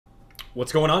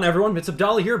What's going on, everyone? It's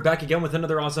Abdallah here, back again with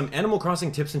another awesome Animal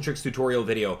Crossing tips and tricks tutorial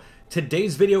video.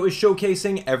 Today's video is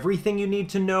showcasing everything you need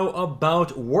to know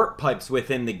about warp pipes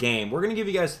within the game. We're going to give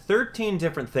you guys 13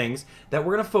 different things that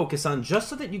we're going to focus on just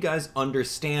so that you guys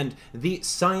understand the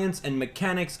science and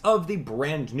mechanics of the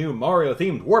brand new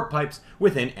Mario-themed warp pipes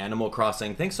within Animal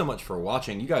Crossing. Thanks so much for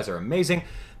watching. You guys are amazing.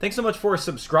 Thanks so much for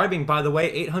subscribing, by the way.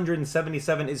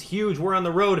 877 is huge. We're on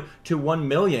the road to 1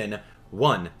 million.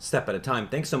 One step at a time.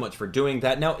 Thanks so much for doing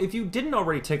that. Now, if you didn't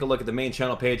already take a look at the main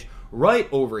channel page, right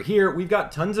over here, we've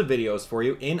got tons of videos for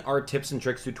you in our tips and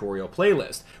tricks tutorial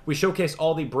playlist. We showcase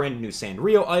all the brand new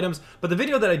SANRIO items, but the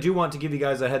video that I do want to give you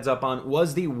guys a heads up on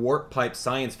was the warp pipe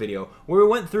science video, where we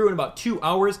went through in about 2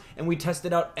 hours and we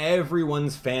tested out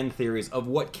everyone's fan theories of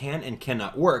what can and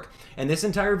cannot work. And this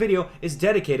entire video is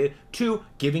dedicated to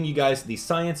giving you guys the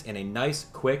science in a nice,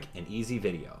 quick, and easy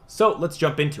video. So let's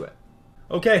jump into it.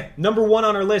 Okay, number one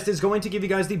on our list is going to give you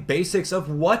guys the basics of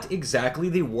what exactly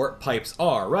the warp pipes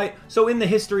are, right? So in the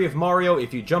history of Mario,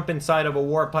 if you jump inside of a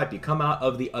warp pipe, you come out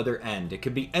of the other end. It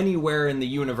could be anywhere in the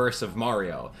universe of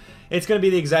Mario. It's going to be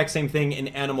the exact same thing in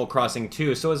Animal Crossing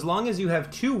 2. So as long as you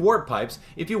have 2 warp pipes,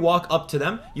 if you walk up to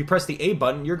them, you press the A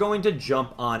button, you're going to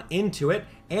jump on into it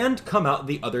and come out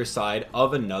the other side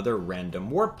of another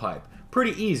random warp pipe.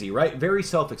 Pretty easy, right? Very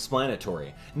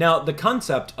self-explanatory. Now, the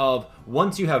concept of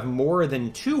once you have more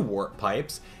than 2 warp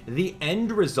pipes, the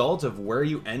end result of where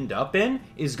you end up in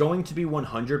is going to be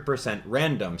 100%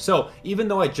 random. So, even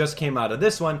though I just came out of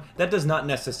this one, that does not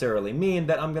necessarily mean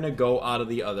that I'm going to go out of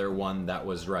the other one that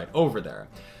was right over there.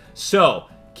 So,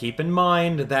 keep in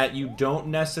mind that you don't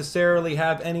necessarily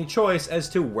have any choice as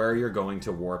to where you're going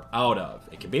to warp out of.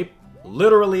 It can be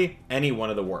literally any one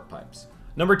of the warp pipes.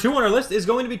 Number 2 on our list is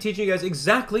going to be teaching you guys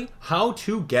exactly how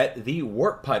to get the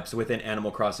warp pipes within Animal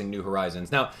Crossing New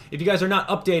Horizons. Now, if you guys are not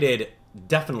updated,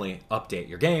 definitely update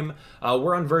your game.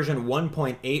 We're on version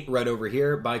 1.8 right over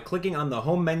here. By clicking on the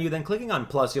home menu, then clicking on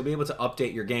plus, you'll be able to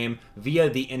update your game via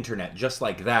the internet, just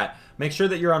like that. Make sure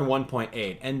that you're on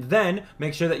 1.8, and then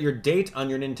make sure that your date on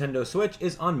your Nintendo Switch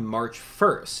is on March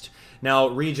 1st. Now,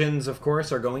 regions, of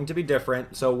course, are going to be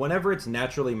different, so whenever it's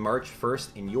naturally March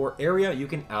 1st in your area, you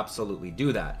can absolutely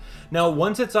do that. Now,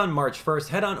 once it's on March 1st,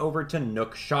 head on over to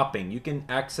Nook Shopping. You can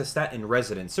access that in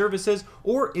Resident Services,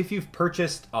 or if you've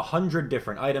purchased 100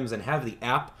 different items and have the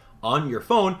app on your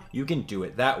phone, you can do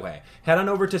it that way. Head on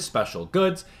over to Special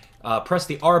Goods. Press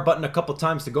the R button a couple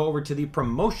times to go over to the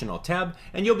promotional tab,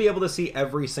 and you'll be able to see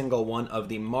every single one of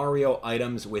the Mario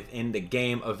items within the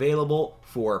game available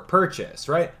for purchase,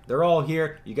 right? They're all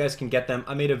here. You guys can get them.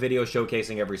 I made a video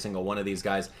showcasing every single one of these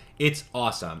guys. It's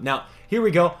awesome. Now, here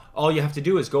we go. All you have to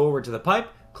do is go over to the pipe,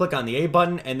 click on the A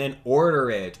button, and then order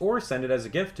it, or send it as a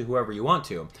gift to whoever you want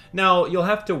to. Now, you'll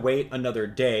have to wait another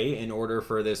day in order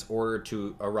for this order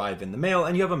to arrive in the mail,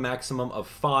 and you have a maximum of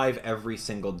 5 every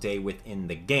single day within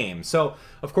the game. So,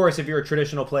 of course, if you're a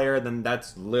traditional player, then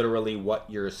that's literally what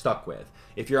you're stuck with.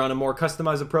 If you're on a more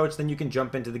customized approach, then you can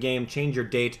jump into the game, change your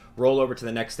date, roll over to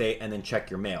the next day, and then check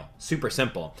your mail. Super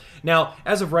simple. Now,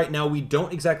 as of right now, we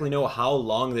don't exactly know how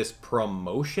long this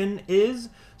promotion is,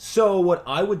 so what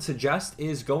I would suggest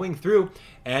is going through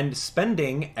and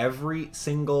spending every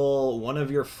single one of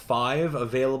your 5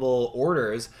 available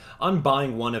orders on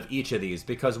buying one of each of these,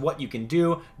 because what you can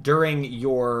do during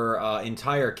your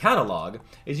entire catalog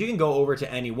is you can go over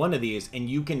to any one of these and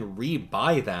you can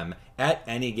rebuy them at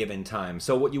any given time.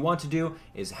 So what you want to do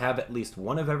is have at least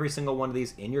one of every single one of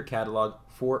these in your catalog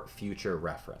for future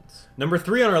reference. Number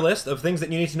 3 on our list of things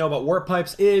that you need to know about warp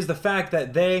pipes is the fact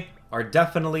that they are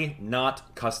definitely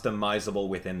not customizable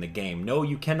within the game. No,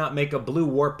 you cannot make a blue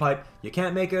warp pipe, you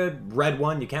can't make a red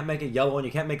one, you can't make a yellow one,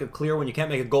 you can't make a clear one, you can't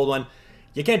make a gold one.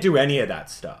 You can't do any of that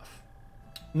stuff.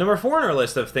 Number 4 on our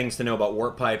list of things to know about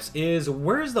warp pipes is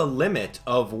where's the limit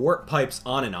of warp pipes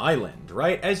on an island,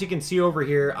 right? As you can see over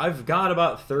here, I've got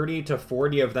about 30 to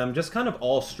 40 of them just kind of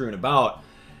all strewn about.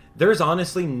 There's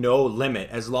honestly no limit.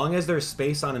 As long as there's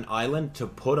space on an island to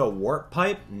put a warp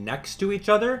pipe next to each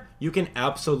other, you can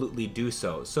absolutely do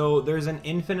so. So there's an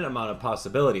infinite amount of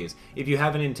possibilities. If you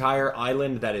have an entire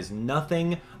island that is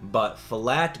nothing but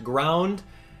flat ground,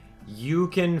 you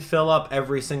can fill up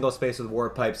every single space with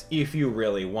warp pipes if you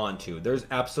really want to. There's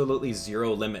absolutely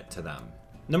zero limit to them.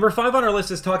 Number 5 on our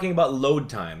list is talking about load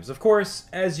times. Of course,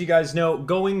 as you guys know,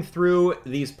 going through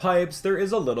these pipes, there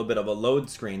is a little bit of a load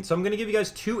screen. So I'm going to give you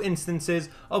guys 2 instances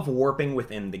of warping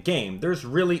within the game. There's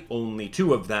really only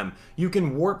 2 of them. You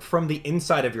can warp from the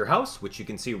inside of your house, which you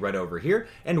can see right over here,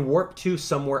 and warp to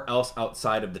somewhere else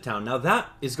outside of the town. Now that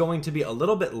is going to be a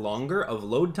little bit longer of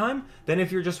load time than if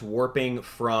you're just warping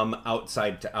from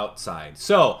outside to outside.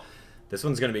 So This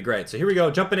one's going to be great. So here we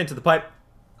go, jumping into the pipe.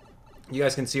 You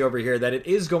guys can see over here that it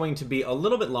is going to be a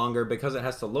little bit longer because it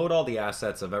has to load all the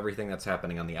assets of everything that's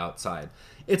happening on the outside.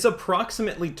 It's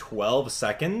approximately 12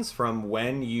 seconds from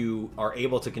when you are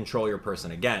able to control your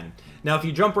person again. Now, if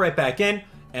you jump right back in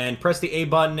and press the A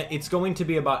button, it's going to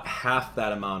be about half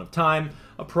that amount of time,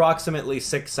 approximately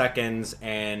 6 seconds,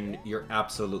 and you're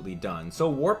absolutely done. So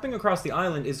warping across the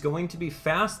island is going to be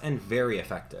fast and very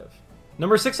effective.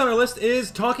 Number 6 on our list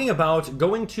is talking about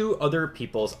going to other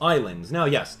people's islands. Now,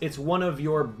 yes, it's one of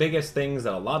your biggest things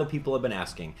that a lot of people have been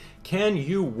asking. Can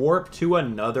you warp to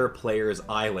another player's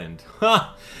island?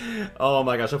 Ha! Oh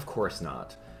my gosh, of course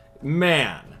not.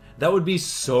 Man, that would be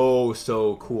so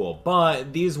cool.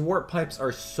 But these warp pipes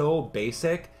are so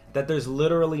basic that there's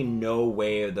literally no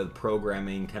way the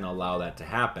programming can allow that to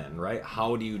happen, right?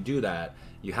 How do you do that?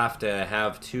 You have to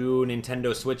have 2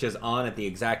 Nintendo Switches on at the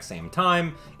exact same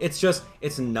time. It's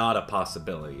not a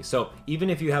possibility. So even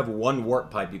if you have one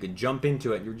warp pipe, you could jump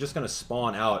into it, you're just gonna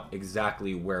spawn out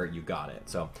exactly where you got it.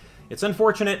 So it's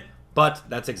unfortunate, but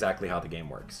that's exactly how the game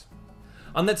works.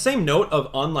 On that same note of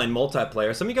online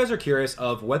multiplayer, some of you guys are curious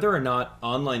of whether or not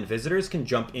online visitors can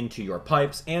jump into your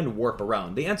pipes and warp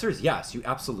around. The answer is yes, you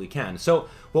absolutely can. So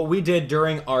what we did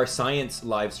during our science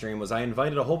live stream was I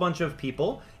invited a whole bunch of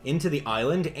people into the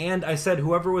island, and I said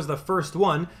whoever was the first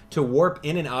one to warp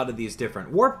in and out of these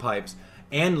different warp pipes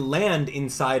and land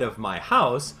inside of my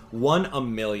house won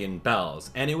 1,000,000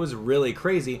 bells. And it was really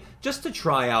crazy just to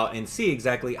try out and see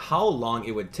exactly how long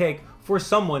it would take for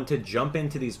someone to jump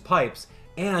into these pipes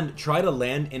and try to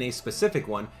land in a specific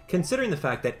one, considering the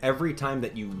fact that every time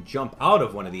that you jump out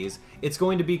of one of these, it's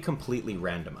going to be completely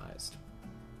randomized.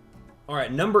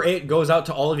 Alright, number 8 goes out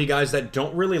to all of you guys that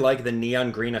don't really like the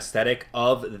neon green aesthetic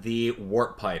of the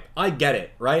warp pipe. I get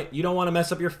it, right? You don't want to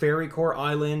mess up your Fairy Core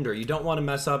Island, or you don't want to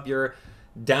mess up your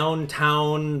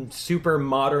downtown, super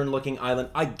modern looking island.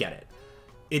 I get it.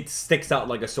 It sticks out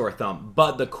like a sore thumb.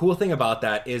 But the cool thing about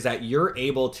that is that you're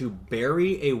able to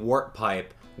bury a warp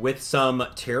pipe with some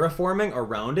terraforming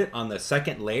around it on the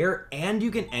second layer, and you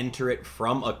can enter it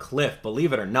from a cliff,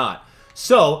 believe it or not.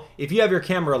 So if you have your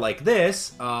camera like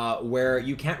this, where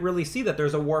you can't really see that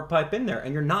there's a warp pipe in there,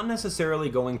 and you're not necessarily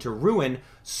going to ruin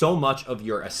so much of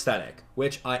your aesthetic,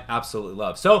 which I absolutely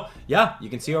love. So yeah, you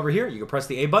can see over here, you can press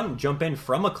the A button, jump in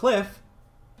from a cliff,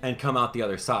 and come out the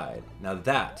other side. Now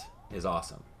that is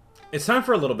awesome. It's time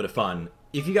for a little bit of fun.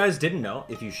 If you guys didn't know,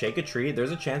 if you shake a tree,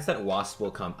 there's a chance that wasps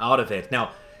will come out of it.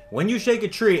 Now, when you shake a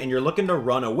tree and you're looking to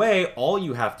run away, all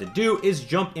you have to do is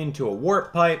jump into a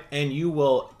warp pipe and you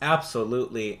will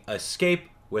absolutely escape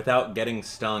without getting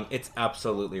stung. It's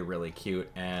absolutely really cute,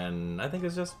 and I think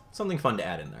it's just something fun to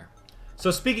add in there.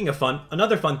 So speaking of fun,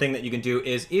 another fun thing that you can do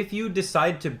is if you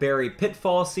decide to bury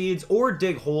pitfall seeds or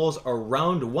dig holes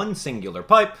around one singular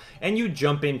pipe and you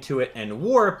jump into it and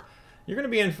warp, you're going to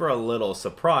be in for a little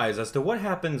surprise as to what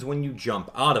happens when you jump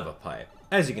out of a pipe.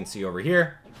 As you can see over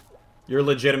here, you're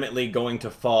legitimately going to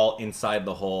fall inside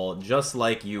the hole just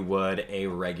like you would a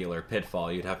regular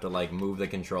pitfall. You'd have to like move the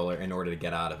controller in order to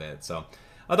get out of it. So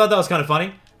I thought that was kind of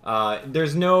funny.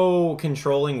 There's no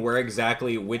controlling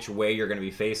which way you're going to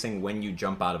be facing when you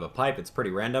jump out of a pipe. It's pretty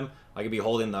random. I could be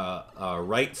holding the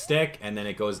right stick and then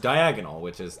it goes diagonal,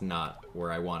 which is not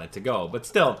where I want it to go. But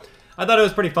still, I thought it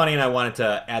was pretty funny and I wanted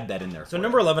to add that in there. So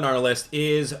number 11 on our list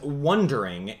is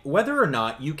wondering whether or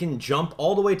not you can jump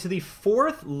all the way to the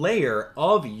 4th layer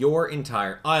of your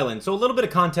entire island. So a little bit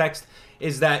of context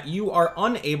is that you are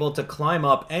unable to climb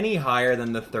up any higher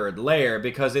than the 3rd layer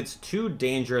because it's too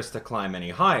dangerous to climb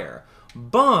any higher.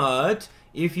 But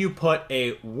if you put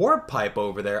a warp pipe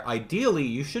over there, ideally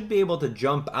you should be able to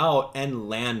jump out and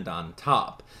land on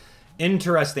top.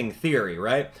 Interesting theory,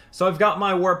 right? So I've got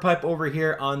my warp pipe over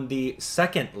here on the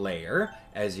 2nd layer,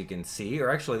 as you can see,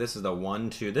 or actually this is the 1,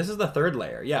 2, this is the 3rd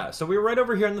layer. Yeah, so we're right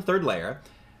over here on the 3rd layer.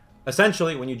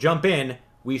 Essentially, when you jump in,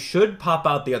 we should pop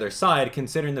out the other side,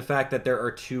 considering the fact that there are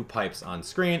 2 pipes on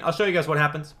screen. I'll show you guys what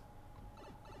happens.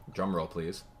 Drum roll,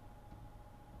 please.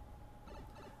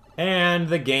 And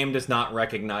the game does not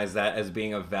recognize that as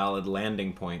being a valid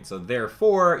landing point, so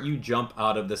therefore, you jump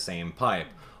out of the same pipe.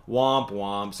 Womp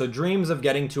womp. So dreams of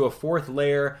getting to a 4th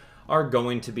layer are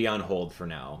going to be on hold for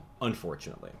now,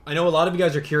 unfortunately. I know a lot of you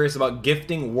guys are curious about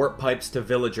gifting warp pipes to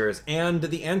villagers, and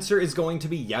the answer is going to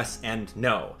be yes and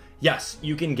no. Yes,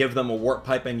 you can give them a warp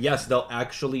pipe, and yes, they'll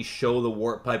actually show the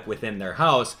warp pipe within their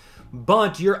house,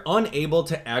 but you're unable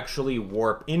to actually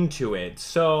warp into it.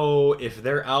 So if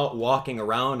they're out walking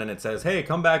around and it says, hey,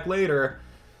 come back later,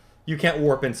 you can't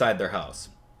warp inside their house.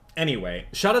 Anyway,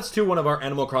 shoutouts to one of our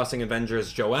Animal Crossing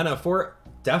Avengers, Joanna, for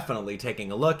definitely taking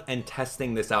a look and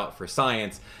testing this out for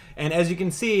science. And as you can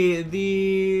see,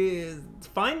 the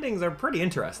findings are pretty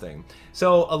interesting.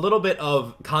 So a little bit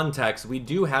of context, we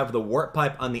do have the warp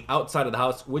pipe on the outside of the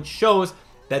house, which shows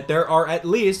that there are at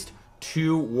least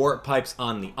 2 warp pipes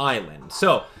on the island.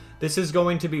 So this is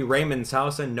going to be Raymond's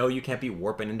house, and no, you can't be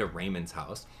warping into Raymond's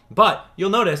house. But you'll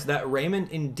notice that Raymond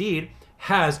indeed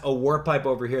has a warp pipe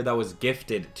over here that was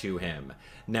gifted to him.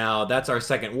 Now, that's our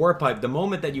second warp pipe. The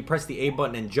moment that you press the A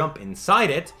button and jump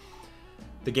inside it,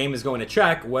 the game is going to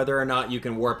check whether or not you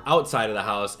can warp outside of the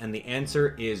house, and the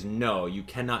answer is no, you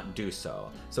cannot do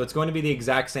so. So it's going to be the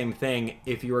exact same thing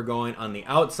if you were going on the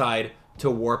outside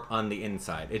to warp on the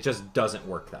inside. It just doesn't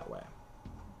work that way.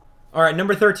 All right,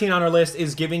 number 13 on our list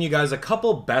is giving you guys a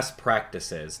couple best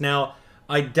practices. Now,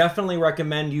 I definitely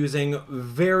recommend using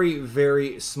very,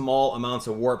 very small amounts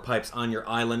of warp pipes on your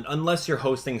island unless you're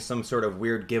hosting some sort of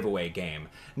weird giveaway game.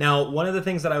 Now, one of the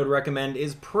things that I would recommend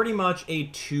is pretty much a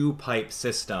 2-pipe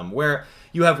system where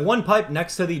you have 1 pipe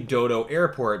next to the Dodo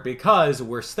airport because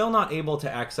we're still not able to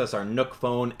access our Nook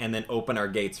phone and then open our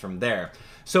gates from there.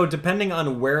 So depending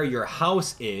on where your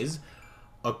house is,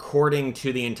 according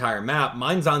to the entire map,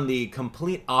 mine's on the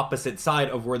complete opposite side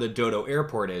of where the Dodo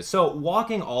airport is. So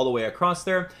walking all the way across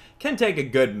there can take a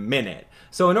good minute.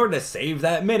 So in order to save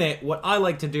that minute, what I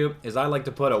like to do is I like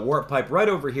to put a warp pipe right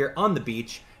over here on the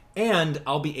beach, and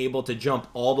I'll be able to jump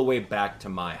all the way back to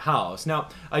my house. Now,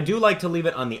 I do like to leave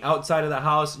it on the outside of the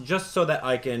house just so that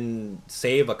I can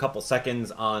save a couple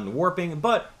seconds on warping,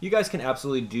 but you guys can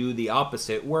absolutely do the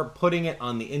opposite, where putting it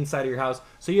on the inside of your house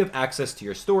so you have access to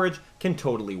your storage can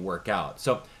totally work out.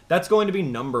 So that's going to be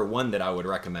number 1 that I would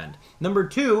recommend. Number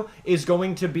 2 is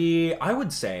going to be, I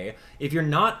would say, if you're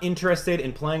not interested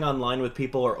in playing online with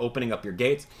people or opening up your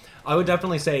gates, I would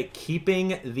definitely say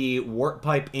keeping the warp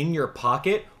pipe in your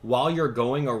pocket while you're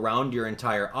going around your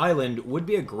entire island would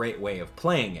be a great way of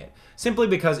playing it. Simply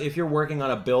because if you're working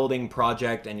on a building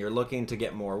project and you're looking to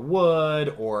get more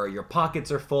wood, or your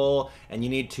pockets are full and you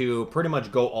need to pretty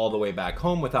much go all the way back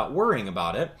home without worrying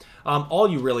about it, all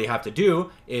you really have to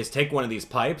do is take one of these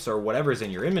pipes or whatever's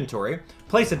in your inventory,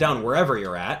 place it down wherever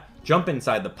you're at, jump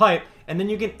inside the pipe, and then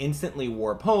you can instantly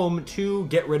warp home to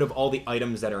get rid of all the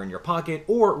items that are in your pocket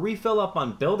or refill up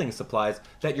on building supplies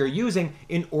that you're using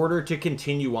in order to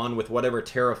continue on with whatever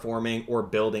terraforming or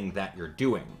building that you're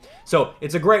doing. So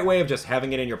it's a great way of just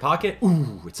having it in your pocket.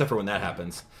 Ooh, except for when that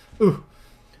happens. Ooh.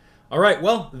 All right,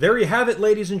 well, there you have it,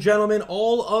 ladies and gentlemen,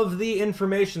 all of the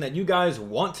information that you guys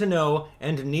want to know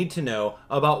and need to know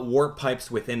about warp pipes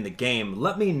within the game.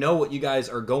 Let me know what you guys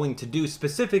are going to do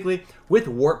specifically with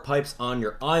warp pipes on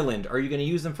your island. Are you going to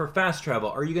use them for fast travel?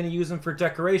 Are you going to use them for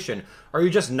decoration? Are you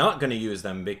just not going to use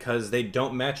them because they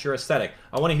don't match your aesthetic?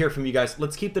 I want to hear from you guys.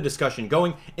 Let's keep the discussion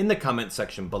going in the comment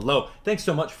section below. Thanks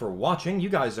so much for watching. You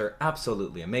guys are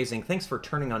absolutely amazing. Thanks for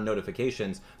turning on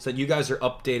notifications so that you guys are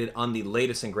updated on the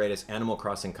latest and greatest Animal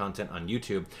Crossing content on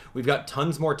YouTube. We've got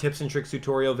tons more tips and tricks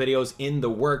tutorial videos in the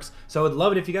works, so I would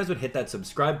love it if you guys would hit that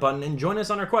subscribe button and join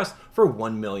us on our quest for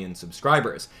 1 million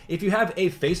subscribers. If you have a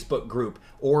Facebook group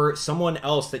or someone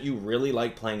else that you really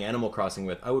like playing Animal Crossing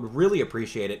with, I would really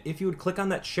appreciate it if you would click on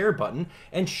that share button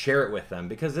and share it with them,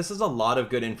 because this is a lot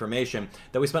of good information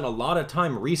that we spent a lot of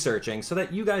time researching so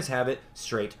that you guys have it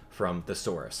straight from the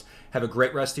source. Have a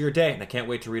great rest of your day, and I can't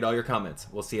wait to read all your comments.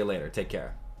 We'll see you later. Take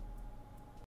care.